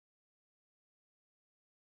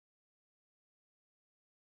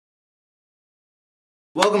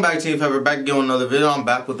Welcome back, Team Pepper. Back again with another video. I'm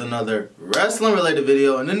back with another wrestling related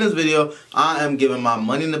video, and in this video I am giving my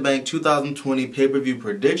Money in the Bank 2020 pay-per-view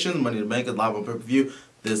predictions. Money in the Bank is live on pay-per-view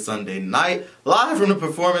this Sunday night, live from the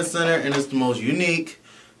Performance Center, and it's the most unique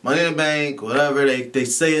Money in the Bank, whatever, they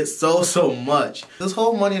say it so much. This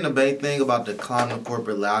whole Money in the Bank thing about the climbing the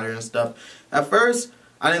corporate ladder and stuff, at first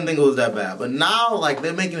I didn't think it was that bad, but now like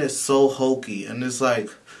they're making it so hokey, and it's like,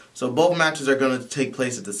 so both matches are going to take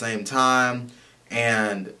place at the same time.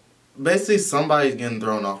 And basically somebody's getting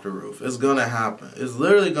thrown off the roof. It's gonna happen. It's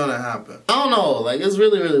literally gonna happen. I don't know, like it's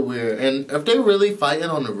really weird. And if they really fighting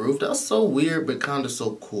on the roof, that's so weird but kinda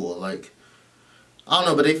so cool. Like, I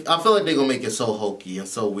don't know, but I feel like they're gonna make it so hokey and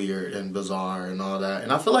so weird and bizarre and all that.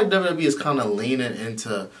 And I feel like WWE is kinda leaning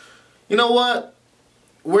into, you know what?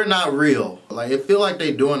 We're not real. Like, I feel like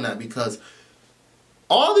they're doing that because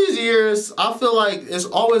all these years, I feel like it's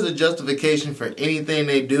always a justification for anything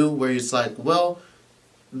they do where it's like, well,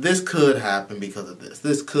 this could happen because of this.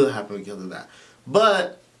 This could happen because of that.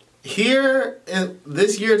 But here, in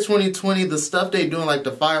this year, 2020, the stuff they doing, like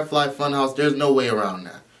the Firefly Funhouse, there's no way around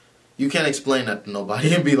that. You can't explain that to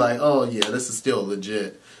nobody and be like, oh yeah, this is still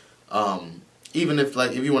legit. Even if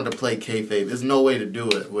you want to play kayfabe, there's no way to do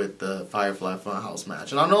it with the Firefly Funhouse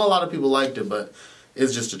match. And I know a lot of people liked it, but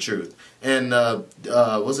it's just the truth. And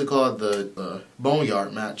what's it called? The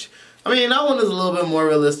Boneyard match. I mean, that one is a little bit more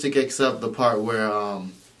realistic, except the part where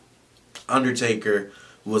Undertaker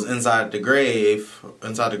was inside the grave,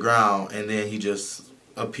 inside the ground, and then he just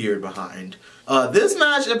appeared behind. This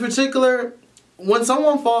match in particular, when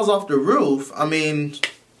someone falls off the roof, I mean,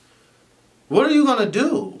 what are you gonna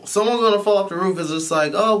do? Someone's gonna fall off the roof. It's just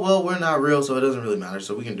like, oh well, we're not real, so it doesn't really matter,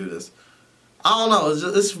 so we can do this. I don't know,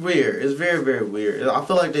 it's weird. It's very weird. I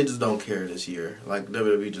feel like they just don't care this year. Like,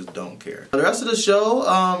 WWE just don't care. The rest of the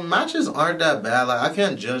show, matches aren't that bad. Like, I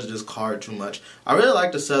can't judge this card too much. I really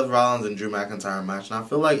like the Seth Rollins and Drew McIntyre match, and I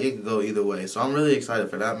feel like it could go either way. So I'm really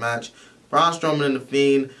excited for that match. Braun Strowman and The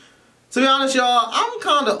Fiend. To be honest, y'all, I'm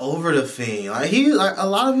kind of over The Fiend. Like, a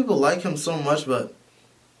lot of people like him so much, but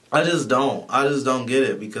I just don't. I just don't get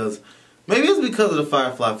it because maybe it's because of the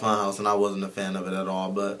Firefly Funhouse and I wasn't a fan of it at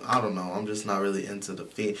all, but I don't know. I'm just not really into The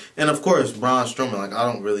Fiend. And of course, Braun Strowman, like, I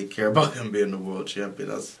don't really care about him being the world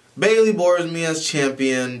champion. Bayley bores me as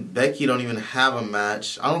champion. Becky don't even have a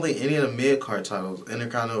match. I don't think any of the mid-card titles,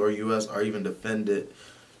 Intercontinental or US, are even defended.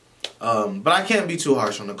 But I can't be too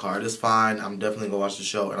harsh on the card. It's fine. I'm definitely going to watch the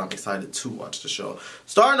show, and I'm excited to watch the show.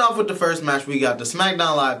 Starting off with the first match, we got the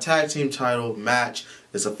SmackDown Live Tag Team title match.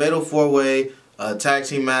 It's a fatal four-way tag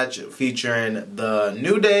team match featuring the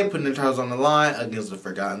New Day putting their titles on the line against the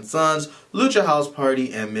Forgotten Sons, Lucha House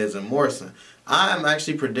Party, and Miz and Morrison. I am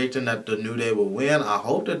actually predicting that the New Day will win. I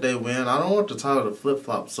hope that they win. I don't want the title to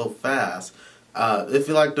flip-flop so fast. I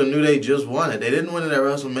feel like the New Day just won it. They didn't win it at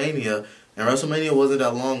WrestleMania, and WrestleMania wasn't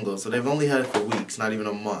that long ago, so they've only had it for weeks, not even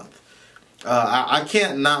a month. I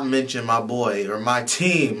can't not mention my boy, or my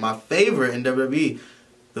team, my favorite in WWE.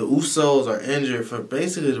 The Usos are injured for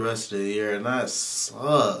basically the rest of the year, and that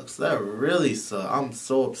sucks. That really sucks. I'm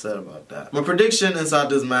so upset about that. My prediction inside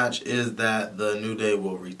this match is that the New Day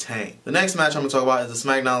will retain. The next match I'm going to talk about is the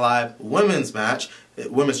SmackDown Live Women's match.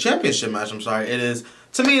 Women's Championship match, I'm sorry. It is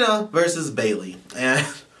Tamina versus Bayley. And,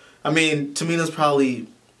 I mean, Tamina's probably...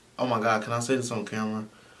 Oh my god, can I say this on camera?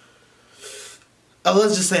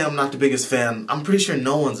 Let's just say I'm not the biggest fan. I'm pretty sure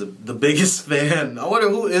no one's the biggest fan. I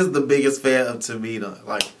wonder who is the biggest fan of Tamina.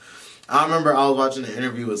 Like, I remember I was watching an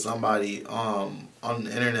interview with somebody on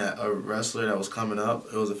the internet, a wrestler that was coming up.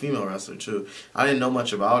 It was a female wrestler too. I didn't know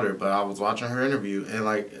much about her, but I was watching her interview, and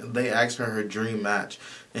like they asked her dream match,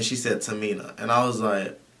 and she said Tamina, and I was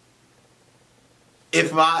like,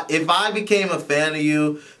 If I became a fan of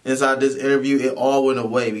you inside this interview, it all went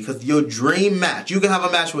away because your dream match, you can have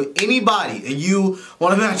a match with anybody and you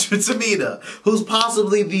want a match with Tamina, who's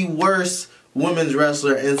possibly the worst women's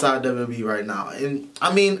wrestler inside WWE right now. And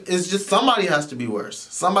I mean, it's just somebody has to be worse.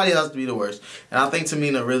 Somebody has to be the worst. And I think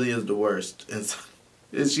Tamina really is the worst. And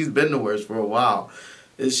she's been the worst for a while.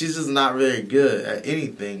 She's just not very good at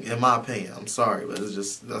anything, in my opinion. I'm sorry, but that's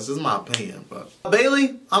just my opinion. But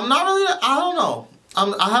Bayley, I'm not really, I don't know.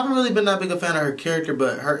 I haven't really been that big a fan of her character,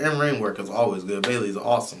 but her in-ring work is always good. Bayley's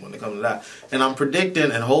awesome when it comes to that. And I'm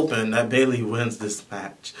predicting and hoping that Bayley wins this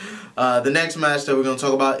match. The next match that we're going to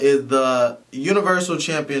talk about is the Universal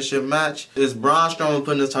Championship match. It's Braun Strowman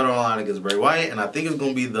putting his title on the line against Bray Wyatt, and I think it's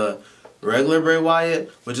going to be the regular Bray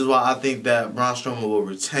Wyatt, which is why I think that Braun Strowman will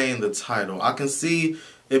retain the title. I can see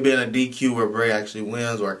it being a DQ where Bray actually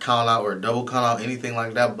wins, or a count out, or a double count out, anything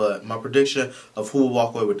like that. But my prediction of who will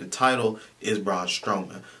walk away with the title is Braun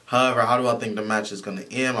Strowman. However, how do I think the match is going to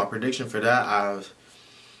end? My prediction for that,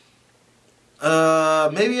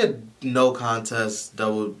 Maybe a no contest,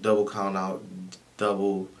 double count out,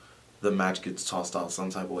 double the match gets tossed out some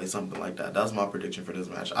type of way, something like that. That's my prediction for this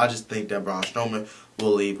match. I just think that Braun Strowman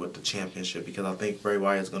will leave with the championship because I think Bray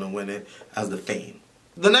Wyatt is going to win it as the Fiend.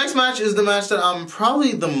 The next match is the match that I'm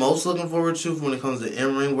probably the most looking forward to when it comes to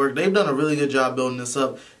in-ring work. They've done a really good job building this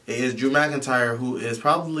up. It is Drew McIntyre, who is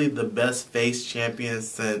probably the best face champion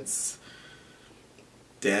since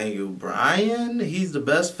Daniel Bryan. He's the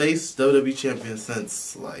best face WWE champion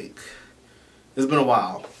since, like, it's been a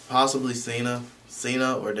while. Possibly Cena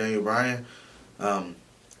or Daniel Bryan. And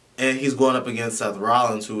he's going up against Seth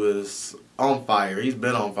Rollins, who is on fire. He's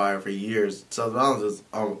been on fire for years. Seth Rollins is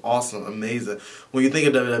awesome, amazing. When you think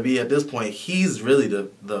of WWE at this point, he's really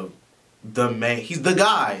the man. He's the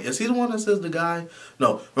guy. Is he the one that says the guy?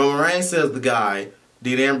 No. Roman Reigns says the guy.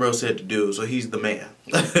 Dean Ambrose said the dude. So he's the man.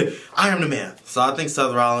 I am the man. So I think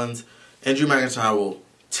Seth Rollins and Drew McIntyre will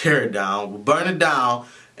tear it down. Will burn it down.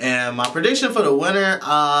 And my prediction for the winner,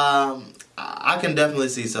 I can definitely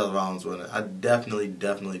see Seth Rollins winning. I definitely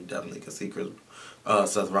can see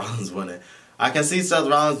Seth Rollins winning. I can see Seth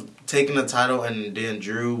Rollins taking the title and then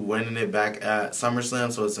Drew winning it back at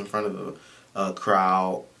SummerSlam, so it's in front of a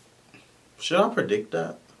crowd. Should I predict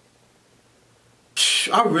that?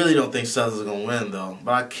 I really don't think Seth is going to win, though.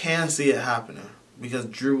 But I can see it happening because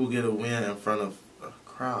Drew will get a win in front of a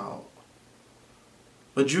crowd.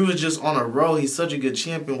 But Drew is just on a roll. He's such a good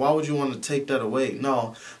champion. Why would you want to take that away?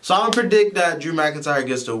 No. So I'm going to predict that Drew McIntyre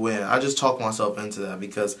gets the win. I just talked myself into that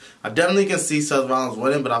because I definitely can see Seth Rollins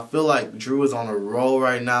winning, but I feel like Drew is on a roll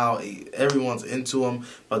right now. Everyone's into him.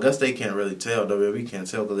 But I guess they can't really tell. WWE can't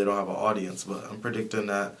tell because they don't have an audience. But I'm predicting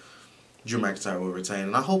that Drew McIntyre will retain,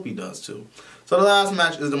 and I hope he does too. So the last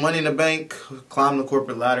match is the Money in the Bank, climb the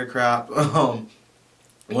corporate ladder crap.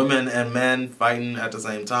 Women and men fighting at the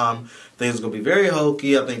same time. I think it's going to be very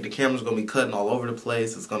hokey. I think the camera's going to be cutting all over the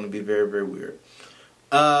place. It's going to be very, very weird.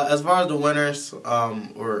 As far as the winners,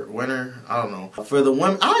 or winner, I don't know. For the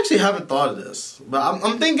women, I actually haven't thought of this. But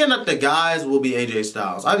I'm thinking that the guys will be AJ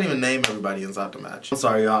Styles. I didn't even name everybody inside the match. I'm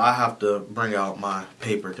sorry, y'all. I have to bring out my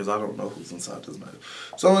paper because I don't know who's inside this match.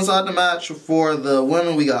 So inside the match for the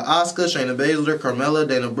women, we got Asuka, Shayna Baszler, Carmella,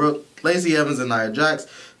 Dana Brooke, Lacey Evans, and Nia Jax.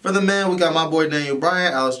 For the men, we got my boy Daniel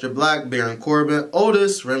Bryan, Aleister Black, Baron Corbin,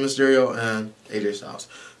 Otis, Rey Mysterio, and AJ Styles.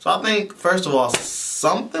 So I think, first of all,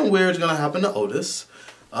 something weird is going to happen to Otis.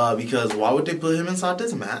 Because why would they put him inside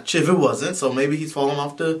this match if it wasn't? So maybe he's falling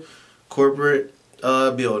off the corporate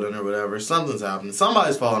building or whatever. Something's happening.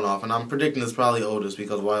 Somebody's falling off, and I'm predicting it's probably Otis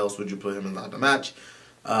because why else would you put him inside the match?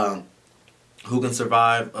 Who can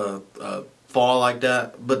survive a fall like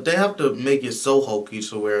that? But they have to make it so hokey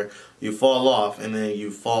to where you fall off and then you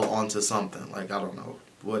fall onto something. Like, I don't know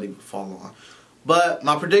what he would fall on. But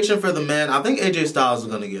my prediction for the men, I think AJ Styles is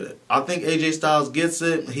going to get it. I think AJ Styles gets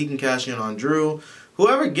it. He can cash in on Drew.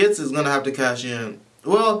 Whoever gets it is going to have to cash in.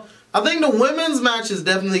 Well, I think the women's match is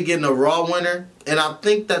definitely getting a Raw winner. And I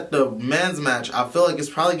think that the men's match, I feel like it's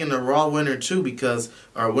probably getting a Raw winner too because,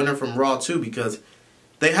 or a winner from Raw too because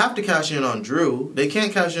they have to cash in on Drew. They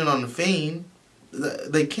can't cash in on The Fiend.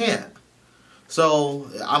 They can't. So,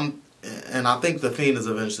 I think The Fiend is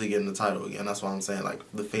eventually getting the title again. That's why I'm saying, like,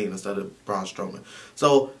 The Fiend instead of Braun Strowman.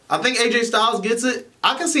 So, I think AJ Styles gets it.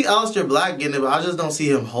 I can see Aleister Black getting it, but I just don't see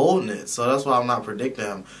him holding it. So, that's why I'm not predicting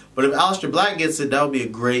him. But if Aleister Black gets it, that would be a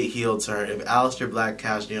great heel turn. If Aleister Black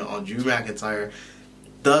cashed in on Drew McIntyre,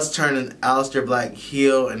 thus turning Aleister Black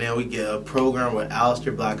heel, and then we get a program with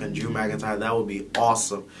Aleister Black and Drew McIntyre, that would be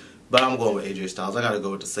awesome. But I'm going with AJ Styles. I got to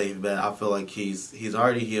go with the safe bet. I feel like he's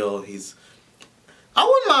already healed. I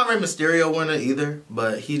wouldn't mind Rey Mysterio winning either,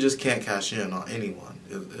 but he just can't cash in on anyone.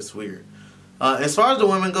 It's weird. As far as the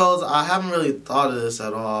women goes, I haven't really thought of this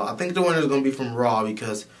at all. I think the winner is going to be from Raw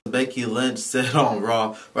because Becky Lynch said on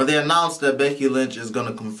Raw, or they announced that Becky Lynch is going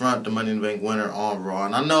to confront the Money in the Bank winner on Raw.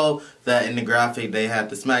 And I know that in the graphic they had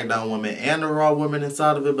the SmackDown women and the Raw women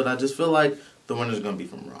inside of it, but I just feel like the winner is going to be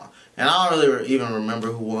from Raw. And I don't really even remember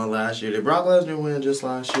who won last year. Did Brock Lesnar win just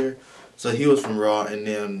last year? So he was from Raw, and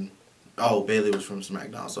then, oh, Bayley was from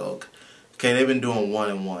SmackDown. So, okay, they've been doing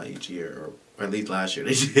 1-1 each year, or at least last year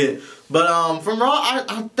they did. But from Raw,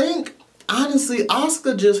 I think, honestly,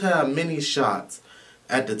 Asuka just had many shots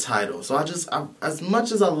at the title. So as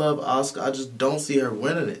much as I love Asuka, I just don't see her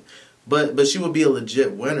winning it. But she would be a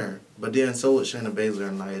legit winner. But then so would Shayna Baszler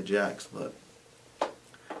and Nia Jax. But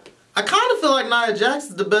I kind of feel like Nia Jax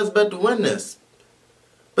is the best bet to win this.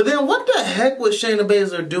 But then what the heck would Shayna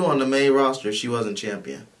Baszler do on the main roster if she wasn't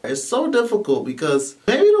champion? It's so difficult because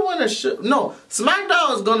maybe the winner should... No,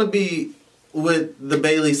 SmackDown is going to be with the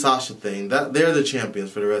Bayley Sasha thing. They're the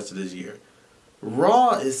champions for the rest of this year.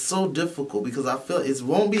 Raw is so difficult because I feel it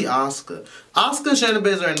won't be Asuka. Asuka, Shayna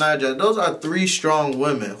Baszler, and Nia Jax, those are 3 strong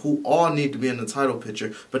women who all need to be in the title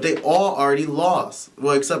picture, but they all already lost.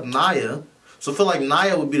 Well, except Nia. So I feel like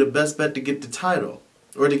Nia would be the best bet to get the title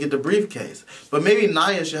or to get the briefcase. But maybe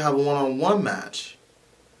Nia should have a one-on-one match.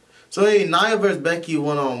 So maybe Nia versus Becky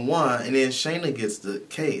one-on-one, and then Shayna gets the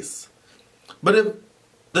case. But if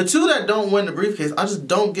the 2 that don't win the briefcase, I just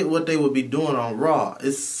don't get what they would be doing on Raw.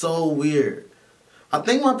 It's so weird. I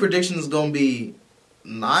think my prediction is going to be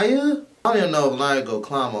Nia. I don't even know if Nia go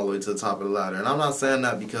climb all the way to the top of the ladder. And I'm not saying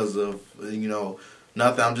that because of, you know,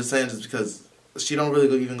 nothing. I'm just saying just because she don't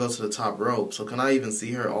really even go to the top rope. So can I even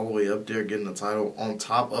see her all the way up there getting the title on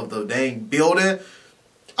top of the dang building?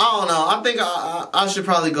 I don't know. I think I should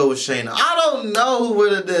probably go with Shayna. I don't know who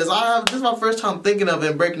it is. This is my first time thinking of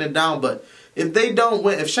it and breaking it down. But if they don't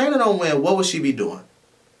win, if Shayna don't win, what would she be doing?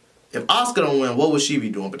 If Asuka don't win, what would she be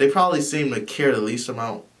doing? But they probably seem to care the least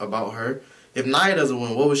amount about her. If Nia doesn't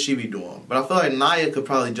win, what would she be doing? But I feel like Nia could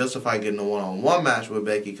probably justify getting a one-on-one match with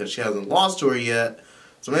Becky because she hasn't lost to her yet.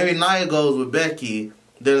 So maybe Nia goes with Becky.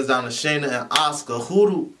 Then it's down to Shayna and Asuka.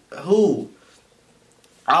 Who?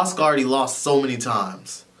 Asuka already lost so many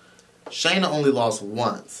times. Shayna only lost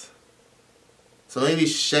once. So maybe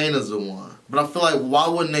Shayna's the one. But I feel like why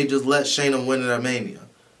wouldn't they just let Shayna win at Mania?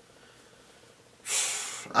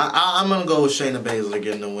 I'm going to go with Shayna Baszler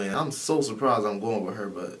getting the win. I'm so surprised I'm going with her,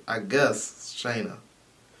 but I guess Shayna.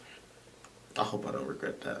 I hope I don't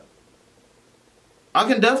regret that. I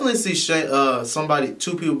can definitely see 2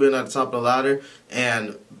 people being at the top of the ladder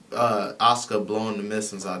and Asuka blowing the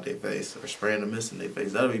mist inside their face or spraying the mist in their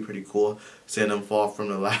face. That would be pretty cool, seeing them fall from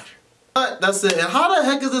the ladder. But that's it. And how the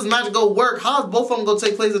heck is this match going to work? How is both of them going to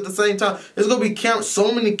take place at the same time? There's going to be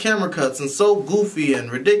so many camera cuts and so goofy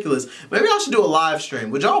and ridiculous. Maybe I should do a live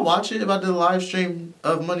stream. Would y'all watch it if I did a live stream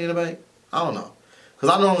of Money in the Bank? I don't know. Because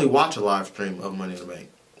I normally watch a live stream of Money in the Bank.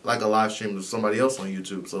 Like a live stream of somebody else on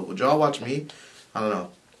YouTube. So would y'all watch me? I don't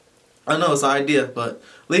know. I know it's an idea, but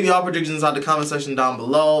leave y'all predictions inside the comment section down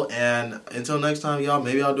below. And until next time, y'all,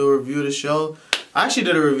 maybe I'll do a review of the show. I actually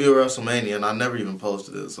did a review of WrestleMania, and I never even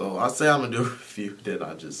posted it. So I say I'm going to do a review, then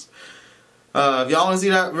I just... if y'all want to see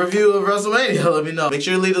that review of WrestleMania, let me know. Make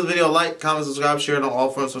sure you leave this video a like, comment, subscribe, share it on all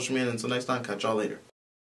front social media. Until next time, catch y'all later.